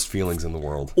worst feelings in the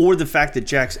world. Or the fact that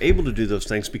Jack's able to do those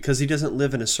things because he doesn't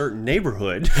live in a certain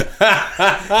neighborhood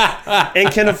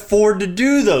and can afford to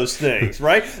do those things,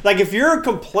 right? Like if you're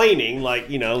complaining, like,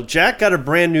 you know, Jack got a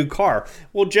brand new car.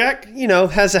 Well, Jack, you know,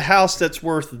 has a house that's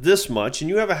worth this much and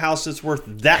you have a house that's worth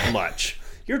that much.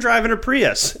 You're driving a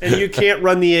Prius and you can't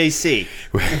run the AC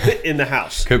in the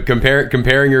house.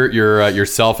 Comparing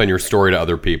yourself and your story to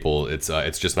other people, it's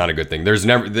just not a good thing. There's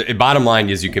never. The bottom line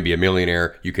is you can be a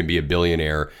millionaire, you can be a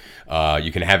billionaire,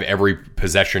 you can have every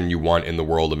possession you want in the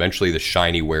world. Eventually, the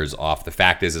shiny wears off. The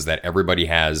fact is that everybody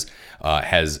has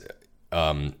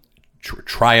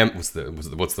triumph. What's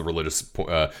the religious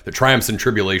the triumphs and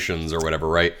tribulations or whatever,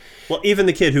 right? Well, even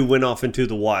the kid who went off into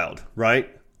the wild, right?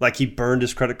 Like he burned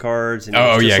his credit cards. And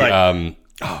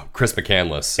Chris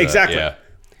McCandless. Exactly. Yeah.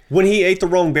 When he ate the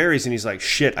wrong berries and he's like,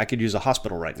 shit, I could use a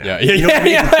hospital right now. Yeah. You know what I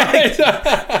mean?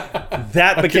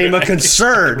 That became a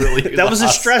concern. That was a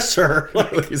stressor.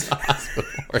 Like, he's a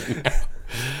hospital right now.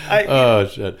 Oh,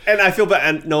 shit. And I feel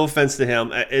bad. And no offense to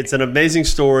him. It's an amazing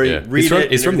story. Yeah. Read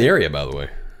it. He's from the area, by the way.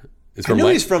 He's from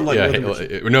from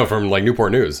like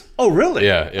Newport News. Oh, really?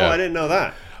 Yeah. Oh, I didn't know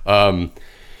that. But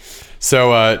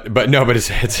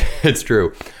it's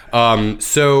true.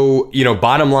 So, you know,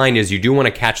 bottom line is you do want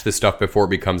to catch this stuff before it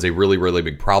becomes a really, really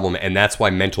big problem. And that's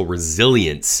why mental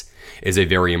resilience is a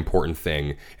very important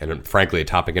thing. And frankly, a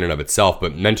topic in and of itself,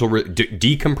 but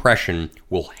decompression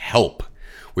will help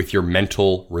with your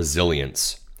mental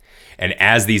resilience. And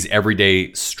as these everyday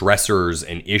stressors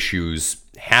and issues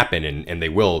happen, and they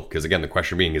will, because again, the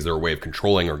question being, is there a way of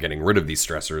controlling or getting rid of these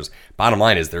stressors? Bottom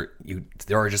line is there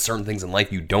are just certain things in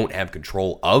life you don't have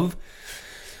control of.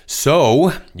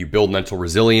 So you build mental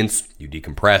resilience, you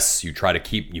decompress, you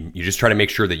just try to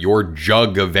make sure that your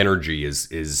jug of energy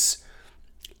is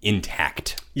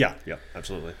intact. Yeah,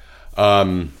 absolutely.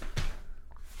 Let's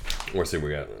see what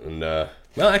we got. And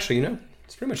well, actually, you know,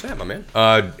 it's pretty much that, my man.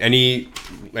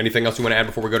 Anything else you want to add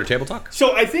before we go to table talk?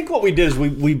 So I think what we did is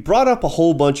we brought up a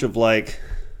whole bunch of like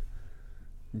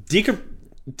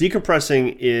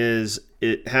decompressing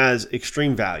it has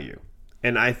extreme value,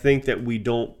 and I think that we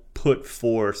don't put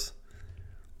forth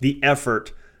the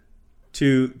effort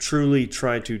to truly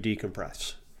try to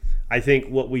decompress. I think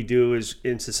what we do is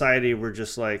in society we're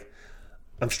just like,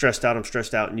 I'm stressed out,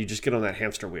 and you just get on that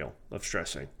hamster wheel of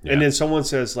stressing. Yeah. And then someone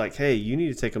says like, hey, you need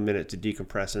to take a minute to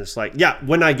decompress. And it's like, yeah,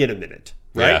 when I get a minute,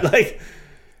 right? Yeah.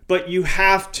 But you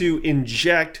have to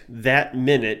inject that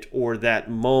minute or that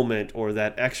moment or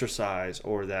that exercise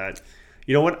or that,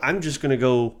 you know what, I'm going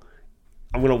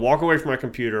to walk away from my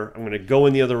computer. I'm going to go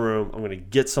in the other room. I'm going to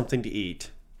get something to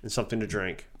eat and something to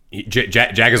drink.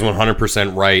 Jack is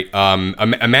 100% right.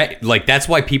 Like that's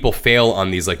why people fail on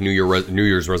these like New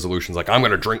Year's resolutions. Like I'm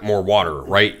going to drink more water,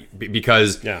 right?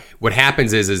 Because what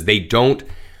happens is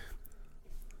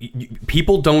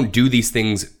people don't do these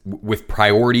things with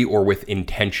priority or with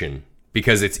intention.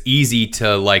 because it's easy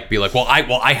to like be like, well,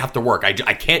 I have to work. I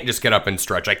can't just get up and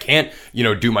stretch. I can't,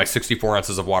 do my 64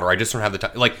 ounces of water. I just don't have the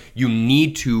time. Like, you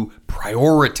need to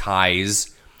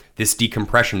prioritize this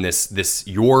decompression, this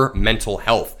your mental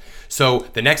health. So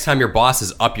the next time your boss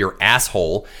is up your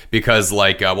asshole because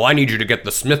like, well, I need you to get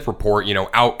the Smith report,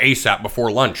 out ASAP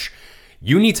before lunch.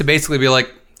 You need to basically be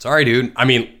like, sorry, dude. I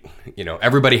mean,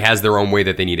 everybody has their own way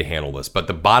that they need to handle this. But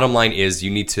the bottom line is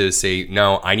you need to say,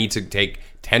 no, I need to take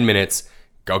 10 minutes,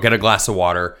 go get a glass of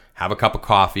water, have a cup of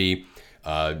coffee,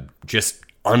 just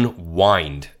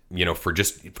unwind, for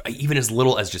just even as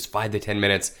little as just 5 to 10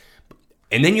 minutes.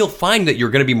 And then you'll find that you're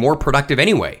going to be more productive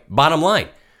anyway. Bottom line,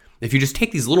 if you just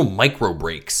take these little micro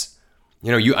breaks,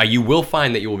 you will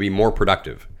find that you will be more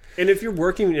productive. And if you're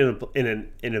working in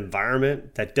an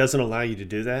environment that doesn't allow you to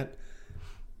do that,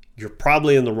 you're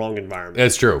probably in the wrong environment.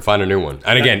 That's true. Find a new one.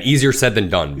 And again, easier said than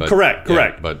done. But correct.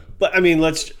 Yeah, but I mean,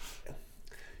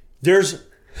 there's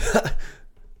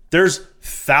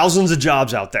thousands of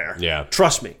jobs out there. Yeah.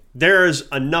 Trust me. There's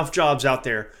enough jobs out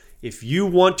there. If you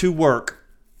want to work,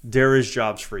 there is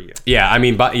jobs for you. Yeah, I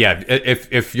mean, but yeah,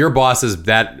 if your boss is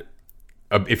that,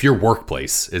 if your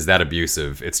workplace is that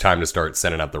abusive, it's time to start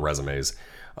sending out the resumes.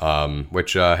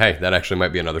 Which, hey, that actually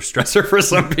might be another stressor for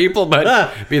some people,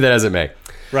 but be that as it may.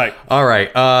 Right. All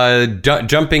right.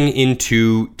 Jumping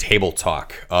into table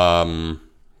talk. How'd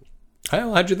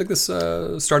you think this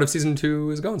start of season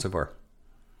 2 is going so far?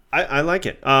 I like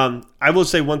it. I will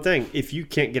say one thing. If you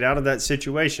can't get out of that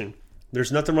situation,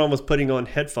 there's nothing wrong with putting on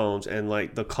headphones and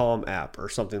like the Calm app or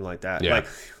something like that. Yeah.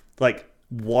 Like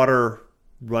water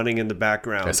running in the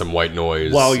background. And some white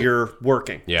noise. While you're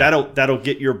working. Yeah. That'll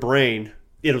get your brain.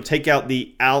 It'll take out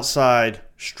the outside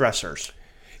stressors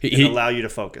and allow you to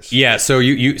focus. Yeah, so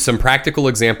you some practical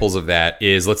examples of that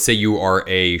is, let's say you are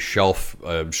a shelf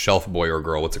boy or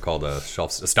girl. What's it called? A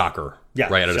stocker. Yeah,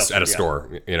 right at a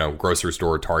store, grocery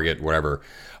store, Target, whatever.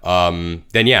 Then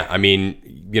yeah, I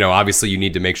mean, obviously you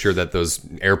need to make sure that those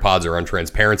AirPods are on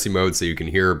transparency mode so you can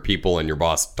hear people and your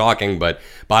boss talking. But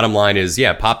bottom line is,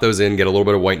 yeah, pop those in, get a little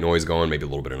bit of white noise going, maybe a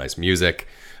little bit of nice music.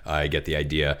 I get the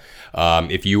idea.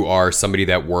 If you are somebody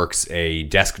that works a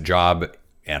desk job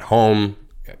at home,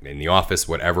 in the office,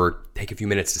 whatever, take a few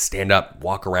minutes to stand up,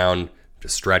 walk around,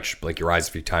 just stretch, blink your eyes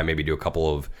a few times, maybe do a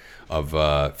couple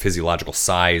of physiological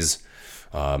sighs,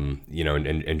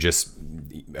 and just,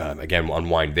 again,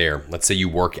 unwind there. Let's say you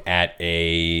work at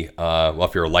if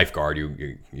you're a lifeguard,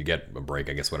 you get a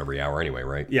break, I guess, every hour anyway,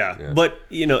 right? Yeah. But,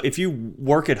 if you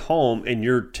work at home and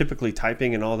you're typically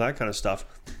typing and all that kind of stuff,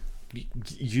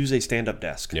 use a stand-up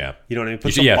desk. Yeah. You know what I mean?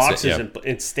 Put some boxes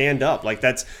and stand up. Like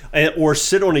that's, or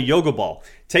sit on a yoga ball.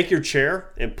 Take your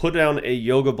chair and put down a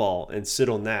yoga ball and sit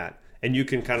on that. And you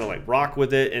can kind of like rock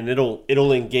with it, and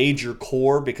it'll engage your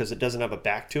core because it doesn't have a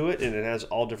back to it, and it has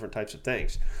all different types of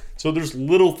things. So there's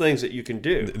little things that you can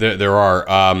do. There are.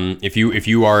 If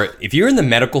you're in the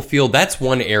medical field, that's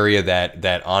one area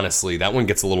that honestly, that one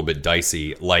gets a little bit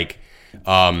dicey. Like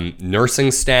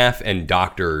nursing staff and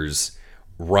doctors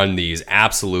run these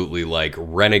absolutely like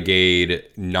renegade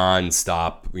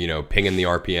nonstop, pinging the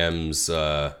RPMs,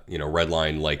 red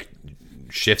line like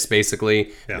shifts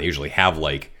basically. Yeah. They usually have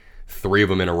like 3 of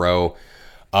them in a row.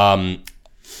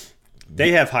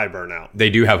 They have high burnout. They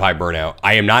do have high burnout.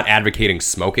 I am not advocating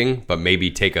smoking, but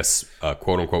maybe take a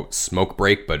quote unquote smoke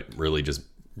break, but really just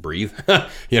breathe.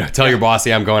 Tell your boss,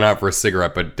 yeah, I'm going out for a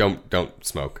cigarette, but don't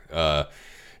smoke.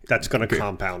 That's going to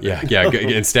compound it. Yeah.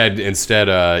 Instead,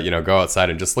 go outside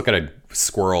and just look at a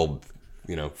squirrel,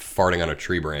 farting on a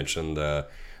tree branch, and I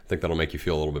think that'll make you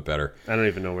feel a little bit better. I don't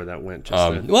even know where that went.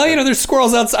 There's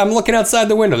squirrels outside. I'm looking outside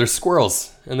the window. There's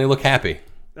squirrels, and they look happy.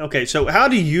 Okay, so how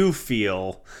do you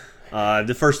feel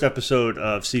the first episode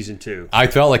of season 2? I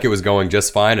felt like it was going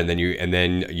just fine, and then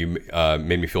you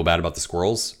made me feel bad about the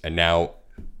squirrels, and now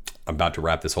I'm about to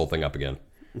wrap this whole thing up again.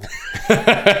 You're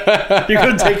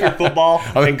going to take your football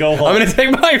and go home. I'm going to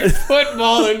take my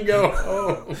football and go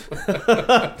home.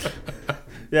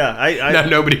 Yeah, now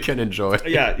nobody can enjoy.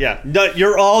 Yeah. No,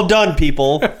 you're all done,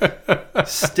 people.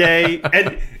 Stay.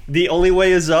 And The Only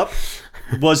Way Is Up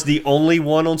was the only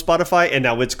one on Spotify, and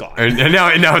now it's gone. And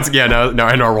now it's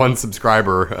and our one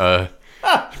subscriber,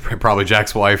 probably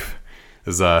Jack's wife,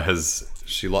 we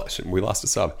lost a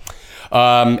sub.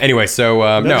 Anyway,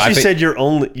 so she said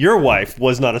your wife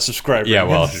was not a subscriber. Yeah,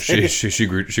 well, she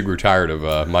grew tired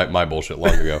of my bullshit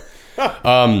long ago.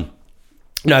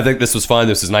 No, I think this was fun.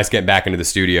 This was nice getting back into the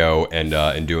studio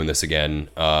and doing this again.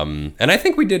 And I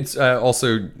think we did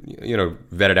also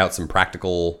vetted out some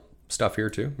practical stuff here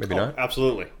too. Maybe not.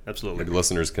 Absolutely. Maybe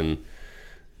listeners can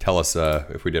tell us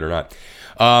if we did or not.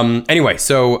 Anyway,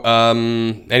 so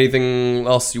anything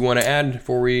else you want to add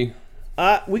before we?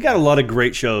 We got a lot of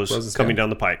great shows coming down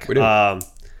the pike. We do.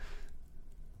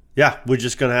 Yeah, we're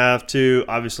just going to have to,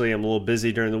 obviously I'm a little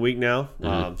busy during the week now,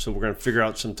 so we're going to figure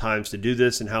out some times to do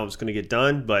this and how it's going to get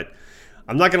done, but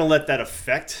I'm not going to let that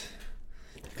affect,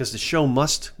 because the show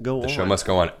must go on. The show must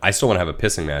go on. I still want to have a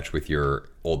pissing match with your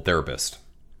old therapist.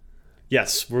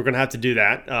 Yes, we're going to have to do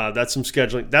that. That's some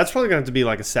scheduling. That's probably going to have to be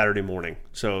like a Saturday morning,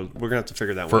 so we're going to have to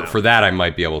figure that one out. For that, I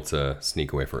might be able to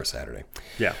sneak away for a Saturday.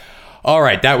 Yeah. All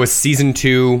right, that was Season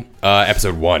 2,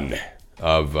 Episode 1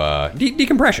 of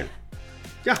Decompression.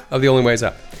 Yeah. Of The Only Way Is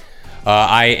Up.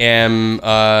 I am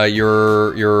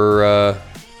your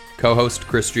co-host,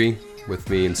 Chris G. With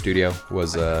me in studio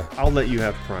was... I'll let you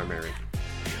have primary.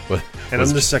 And I'm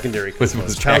the secondary. Was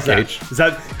Jack H. Is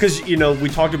that because we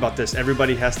talked about this?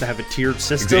 Everybody has to have a tiered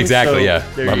system. Exactly.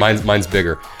 So yeah. Mine's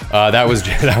bigger. That was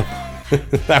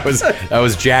that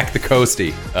was Jack the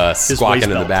Coastie squawking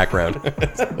in the background.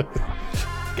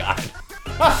 God.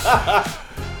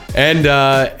 And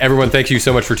everyone, thank you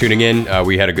so much for tuning in.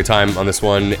 We had a good time on this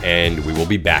one, and we will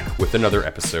be back with another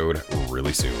episode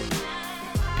really soon.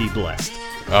 Be blessed.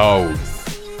 Oh,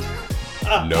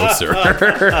 no,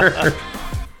 sir.